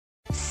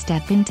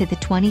step into the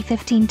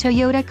 2015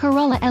 Toyota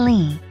Corolla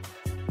LE.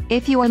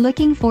 If you are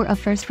looking for a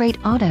first-rate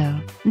auto,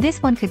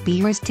 this one could be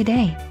yours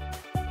today.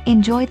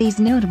 Enjoy these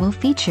notable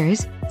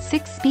features: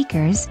 6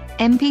 speakers,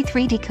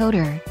 MP3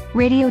 decoder,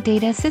 radio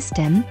data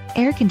system,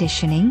 air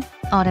conditioning,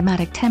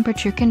 automatic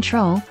temperature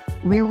control,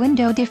 rear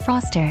window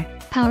defroster,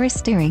 power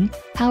steering,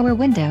 power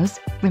windows,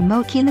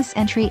 remote keyless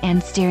entry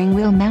and steering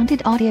wheel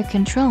mounted audio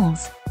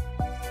controls.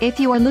 If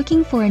you are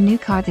looking for a new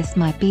car, this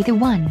might be the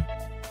one.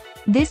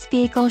 This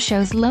vehicle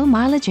shows low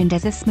mileage and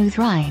has a smooth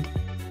ride.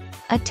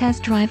 A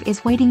test drive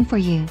is waiting for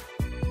you.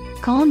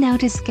 Call now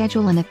to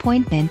schedule an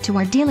appointment to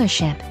our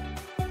dealership.